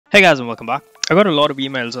Hey guys, and welcome back. I got a lot of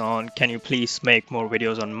emails on can you please make more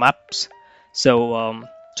videos on maps. So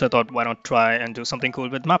I thought why not try and do something cool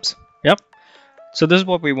with maps. Yep. So this is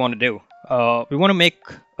what we want to do. We want to make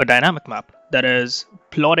a dynamic map that is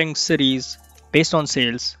plotting cities based on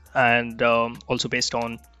sales and also based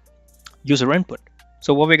on user input.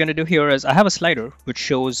 So what we're going to do here is I have a slider which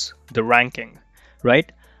shows the ranking,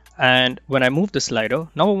 right? And when I move the slider,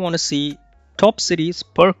 now I want to see top cities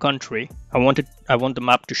per country. I want the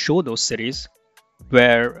map to show those cities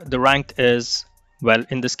where the rank is, well,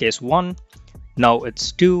 in this case 1, now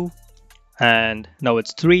it's 2, and now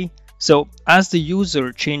it's 3. So as the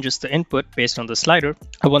user changes the input based on the slider,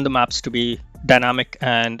 I want the maps to be dynamic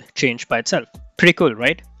and change by itself. Pretty cool,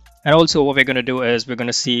 right? And also what we're going to do is we're going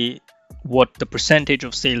to see what the percentage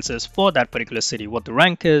of sales is for that particular city, what the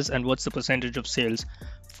rank is, and what's the percentage of sales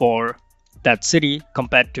for that city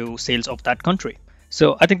compared to sales of that country.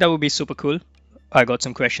 So I think that would be super cool. I got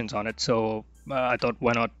some questions on it, so I thought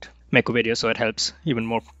why not make a video so it helps even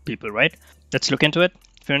more people, right? Let's look into it.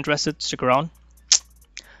 If you're interested, stick around.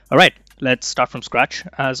 All right, let's start from scratch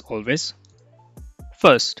as always.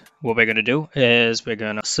 First, what we're going to do is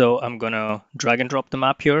I'm going to drag and drop the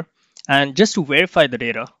map here, and just to verify the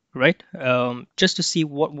data, right? Just to see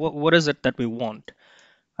what is it that we want.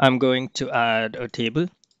 I'm going to add a table.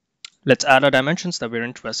 Let's add our dimensions that we're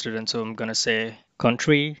interested in. So I'm going to say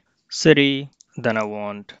country, city, then I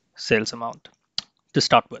want sales amount to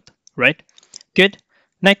start with, right? Good.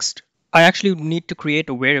 Next, I actually need to create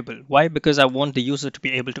a variable. Why? Because I want the user to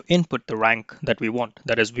be able to input the rank that we want.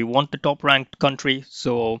 That is, we want the top ranked country.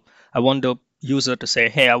 So I want the user to say,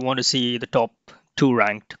 hey, I want to see the top 2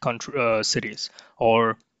 ranked country, cities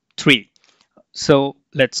or 3. So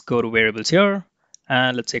let's go to variables here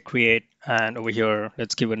and let's say create. And over here,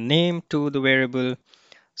 let's give a name to the variable,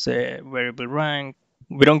 say variable rank.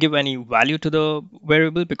 We don't give any value to the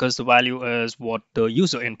variable because the value is what the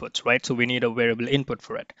user inputs, right? So we need a variable input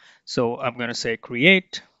for it. So I'm going to say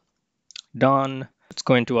create, done. Let's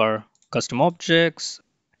go into our custom objects,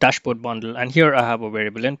 dashboard bundle. And here I have a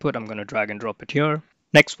variable input. I'm going to drag and drop it here.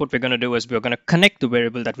 Next, what we're going to do is we're going to connect the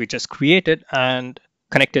variable that we just created and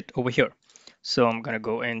connect it over here. So I'm going to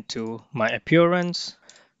go into my appearance.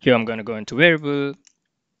 Here I'm going to go into variable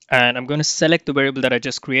and I'm going to select the variable that I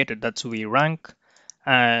just created. That's vrank.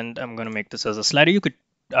 And I'm going to make this as a slider. You could,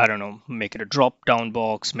 I don't know, make it a drop down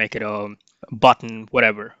box, make it a button,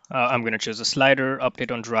 whatever. I'm going to choose a slider,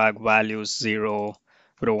 update on drag, values 0,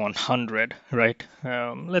 put a 100, right?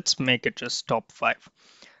 Let's make it just top 5.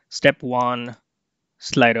 Step 1,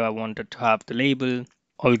 slider, I wanted to have the label.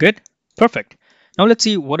 All good? Perfect. Now let's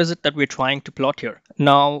see what is it that we're trying to plot here.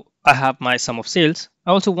 Now I have my sum of sales. I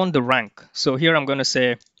also want the rank. So here I'm going to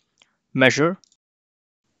say measure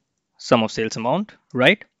sum of sales amount,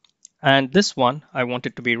 right? And this one, I want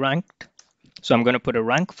it to be ranked. So I'm going to put a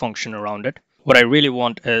rank function around it. What I really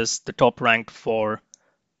want is the top ranked for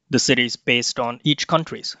the cities based on each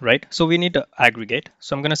countries, right? So we need to aggregate.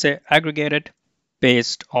 So I'm going to say aggregate it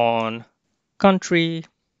based on country,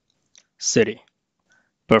 city.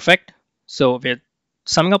 Perfect. So we're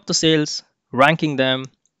summing up the sales, ranking them,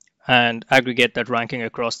 and aggregate that ranking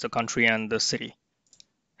across the country and the city.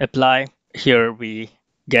 Apply. Here we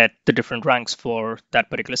get the different ranks for that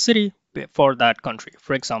particular city for that country.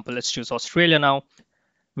 For example, let's choose Australia now.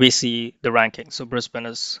 We see the ranking. So Brisbane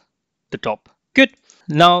is the top. Good.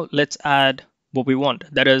 Now let's add what we want.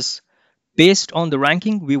 That is, based on the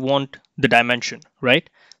ranking, we want the dimension, right?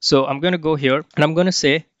 So I'm going to go here and I'm going to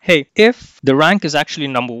say, hey, if the rank is actually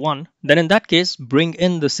number 1, then in that case, bring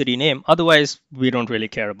in the city name. Otherwise, we don't really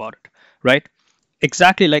care about it, right?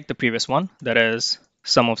 Exactly like the previous one, that is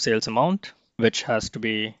sum of sales amount, which has to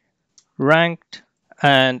be ranked,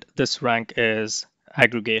 and this rank is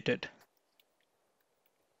aggregated.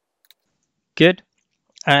 Good.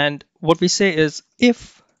 And what we say is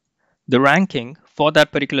if the ranking for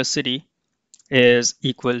that particular city is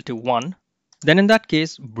equal to 1, then in that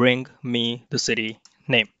case, bring me the city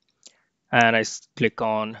name. And I click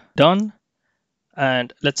on done.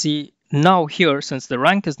 And let's see now here, since the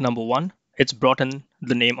rank is number 1, it's brought in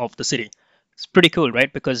the name of the city. It's pretty cool,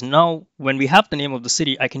 right? Because now when we have the name of the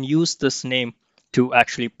city, I can use this name to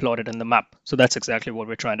actually plot it in the map. So that's exactly what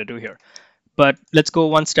we're trying to do here. But let's go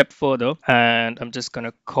one step further, and I'm just going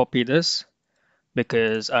to copy this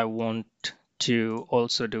because I want to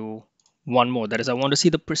also do one more. That is, I want to see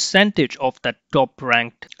the percentage of that top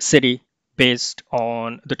ranked city based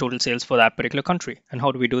on the total sales for that particular country. And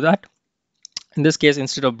how do we do that? In this case,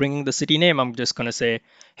 instead of bringing the city name, I'm just going to say,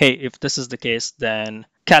 hey, if this is the case, then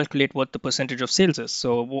calculate what the percentage of sales is.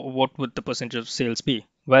 So what would the percentage of sales be?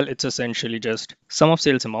 Well, it's essentially just sum of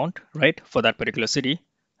sales amount, right, for that particular city.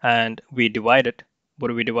 and we divide it. What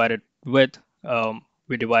do we divide it with?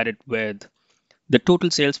 We divide it with the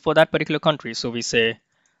total sales for that particular country. So we say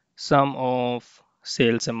sum of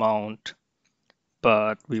sales amount,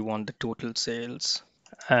 but we want the total sales.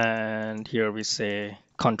 And here we say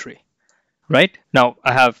country, right? Now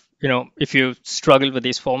I have, if you struggle with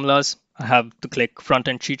these formulas, I have the Qlik front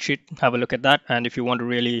end cheat sheet. Have a look at that. And if you want to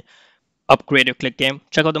really upgrade your Qlik game,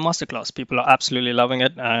 check out the masterclass. People are absolutely loving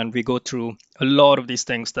it. And we go through a lot of these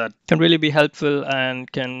things that can really be helpful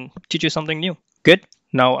and can teach you something new. Good.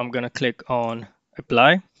 Now I'm going to click on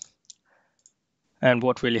apply. And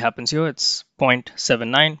what really happens here, it's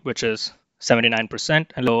 0.79, which is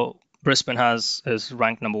 79%. And so Brisbane is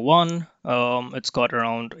ranked number one. It's got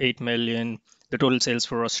around 8 million. The total sales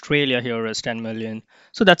for Australia here is 10 million.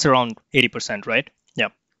 So that's around 80%, right? Yeah.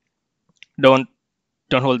 Don't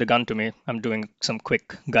hold the gun to me. I'm doing some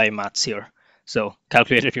quick guy maths here. So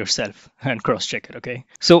calculate it yourself and cross-check it, okay?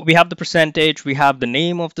 So we have the percentage, we have the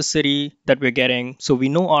name of the city that we're getting. So we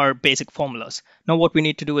know our basic formulas. Now what we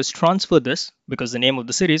need to do is transfer this, because the name of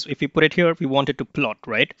the cities, if we put it here, we want it to plot,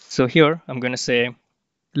 right? So here I'm going to say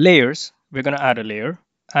layers. We're going to add a layer,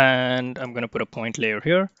 and I'm going to put a point layer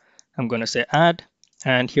here. I'm going to say add,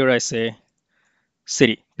 and here I say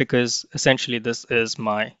city, because essentially this is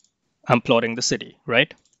I'm plotting the city,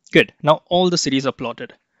 right? Good. Now all the cities are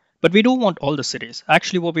plotted. But we don't want all the cities.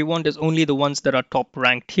 Actually, what we want is only the ones that are top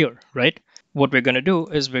ranked here, right? What we're going to do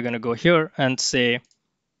is we're going to go here and say,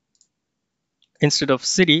 instead of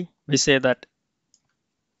city, we say that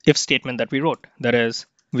if statement that we wrote. That is,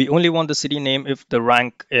 we only want the city name if the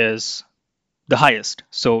rank is the highest.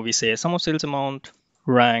 So we say sum of sales amount,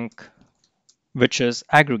 rank, which is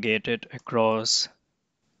aggregated across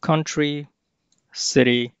country,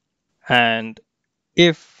 city, and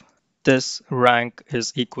if this rank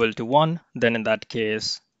is equal to 1, then in that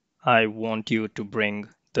case, I want you to bring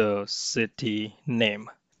the city name.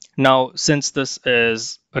 Now, since this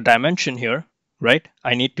is a dimension here, right,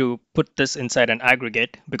 I need to put this inside an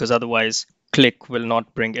aggregate, because otherwise Qlik will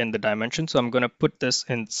not bring in the dimension. So I'm going to put this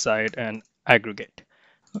inside an aggregate.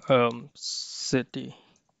 City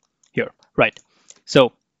here, right?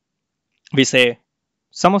 So we say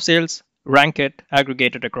sum of sales, rank it,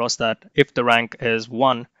 aggregate it across that. If the rank is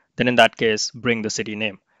 1, then in that case, bring the city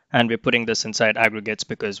name. And we're putting this inside aggregates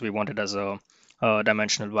because we want it as a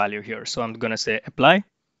dimensional value here. So I'm going to say apply.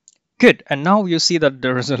 Good. And now you see that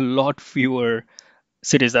there is a lot fewer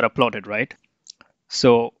cities that are plotted, right?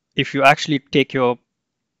 So if you actually take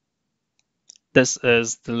this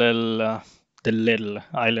is the little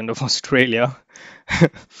island of Australia.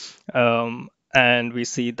 And we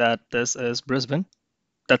see that this is Brisbane.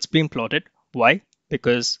 That's been plotted. Why?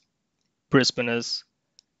 Because Brisbane is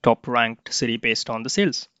top ranked city based on the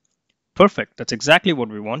sales. Perfect. That's exactly what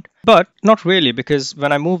we want. But not really, because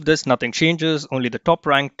when I move this, nothing changes. Only the top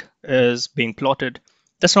ranked is being plotted.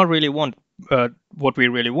 That's not really what we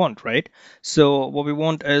really want, right? So what we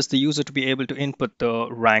want is the user to be able to input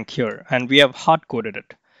the rank here, and we have hard coded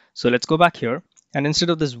it. So let's go back here, and instead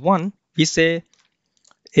of this 1, we say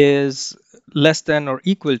is less than or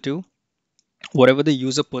equal to whatever the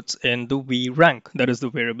user puts in the v rank, that is the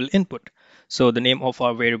variable input. So the name of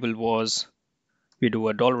our variable was, we do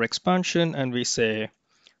a dollar expansion and we say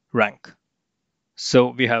rank. So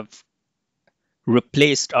we have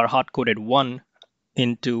replaced our hard-coded 1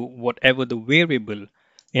 into whatever the variable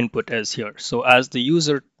input is here. So as the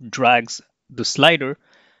user drags the slider,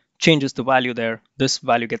 changes the value there, this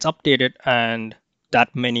value gets updated, and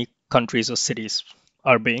that many countries or cities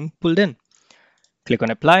are being pulled in. Click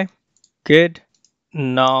on apply. Good.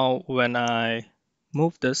 Now when I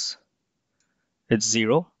move this, it's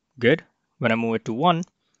 0. Good. When I move it to 1,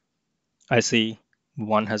 I see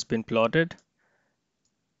 1 has been plotted.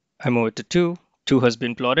 I move it to 2, 2 has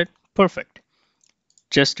been plotted. Perfect.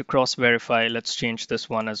 Just to cross verify, let's change this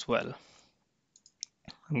one as well.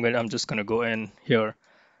 I'm just going to go in here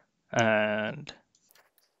and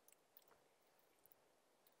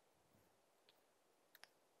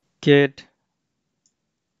get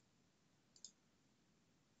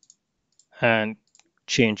and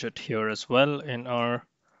change it here as well in our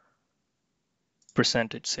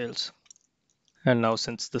percentage sales. And now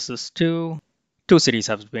since this is 2 cities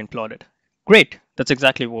have been plotted. Great, that's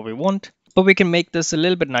exactly what we want. But we can make this a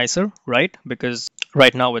little bit nicer, right? Because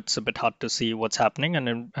right now it's a bit hard to see what's happening,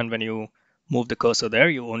 and when you move the cursor there,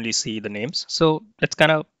 you only see the names. So let's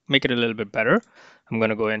kind of make it a little bit better. I'm going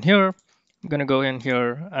to go in here. I'm going to go in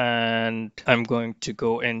here and I'm going to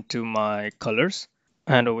go into my colors.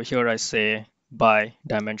 And over here I say by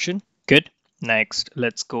dimension. Good. Next,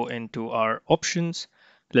 let's go into our options.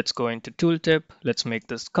 Let's go into tooltip. Let's make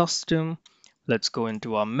this custom. Let's go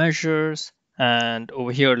into our measures, and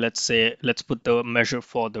over here, let's put the measure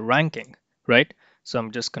for the ranking, right? So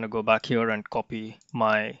I'm just going to go back here and copy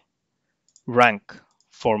my rank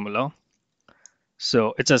formula.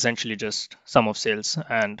 So it's essentially just sum of sales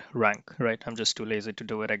and rank, right? I'm just too lazy to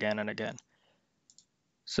do it again and again.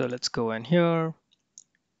 So let's go in here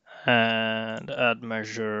and add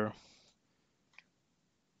measure,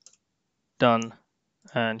 done.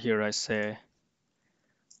 And here I say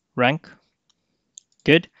rank,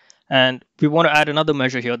 good. And we want to add another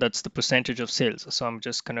measure here, that's the percentage of sales. So I'm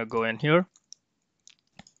just going to go in here.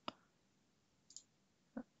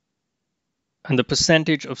 And the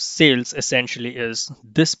percentage of sales essentially is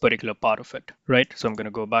this particular part of it, right? So I'm going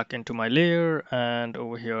to go back into my layer, and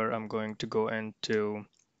over here, I'm going to go into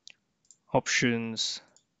options,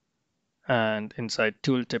 and inside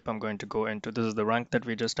tooltip, I'm going to go into, this is the rank that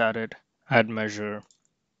we just added, add measure.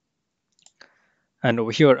 And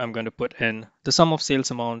over here, I'm going to put in the sum of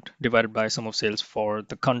sales amount divided by sum of sales for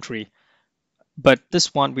the country. But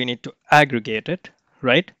this one, we need to aggregate it,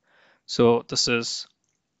 right? So this is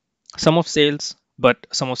sum of sales, but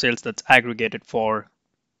sum of sales that's aggregated for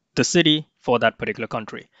the city for that particular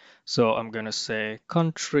country. So I'm going to say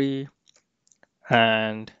country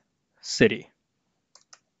and city.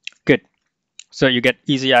 Good. So you get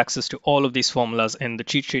easy access to all of these formulas in the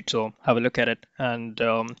cheat sheet. So have a look at it. And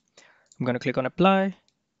I'm going to click on apply.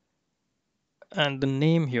 And the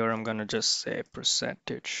name here, I'm going to just say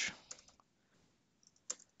percentage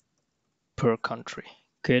per country.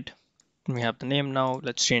 Good. We have the name now.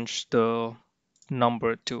 Let's change the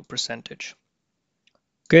number to percentage.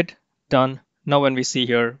 Good. Done. Now when we see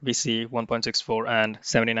here, we see 1.64 and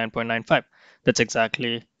 79.95. That's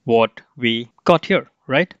exactly what we got here,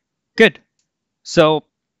 right? Good. So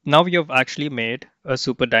now you've actually made a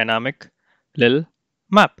super dynamic little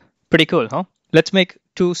map. Pretty cool, huh? Let's make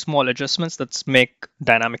two small adjustments. Let's make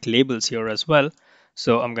dynamic labels here as well.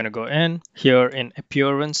 So I'm going to go in here in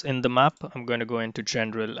appearance in the map. I'm going to go into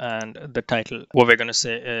general, and the title. What we're going to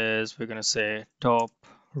say is we're going to say top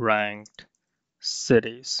ranked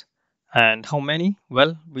cities. And how many?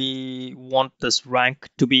 Well, we want this rank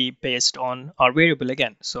to be based on our variable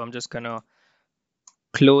again. So I'm just going to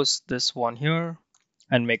close this one here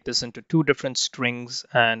and make this into two different strings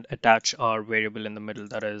and attach our variable in the middle.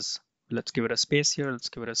 That is, let's give it a space here. Let's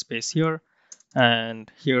give it a space here.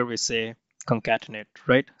 And here we say concatenate,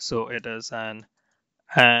 right? So it is an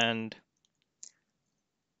and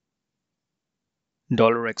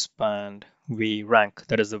 $expand v rank.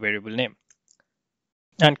 That is the variable name.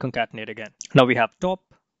 And concatenate again. Now we have top.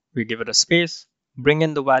 We give it a space, bring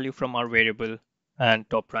in the value from our variable, and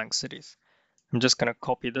top rank cities. I'm just going to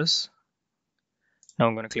copy this. Now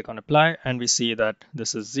I'm going to click on apply, and we see that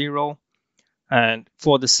this is 0. And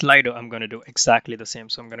for the slider, I'm going to do exactly the same.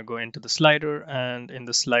 So I'm going to go into the slider, and in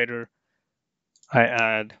the slider, I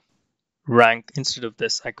add rank. Instead of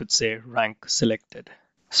this, I could say rank selected,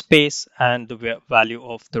 space, and the value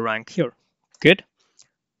of the rank here. Good.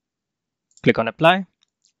 Click on apply.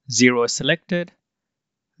 0 is selected.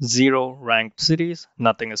 0 ranked cities.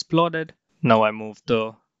 Nothing is plotted. Now I move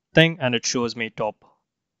the thing, and it shows me top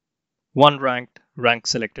 1 ranked, rank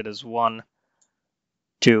selected as 1,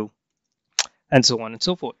 2, and so on and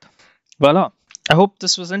so forth. Voila. I hope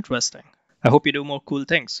this was interesting. I hope you do more cool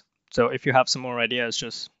things. So if you have some more ideas,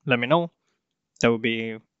 just let me know. That would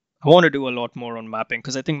be, I want to do a lot more on mapping,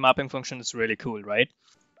 because I think mapping function is really cool, right?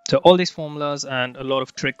 So all these formulas and a lot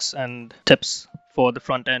of tricks and tips for the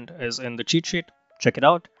front end is in the cheat sheet. Check it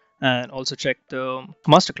out, and also check the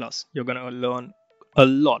masterclass. You're going to learn a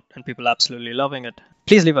lot, and people are absolutely loving it.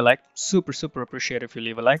 Please leave a like. Super appreciate if you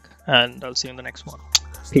leave a like, and I'll see you in the next one.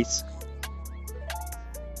 Peace.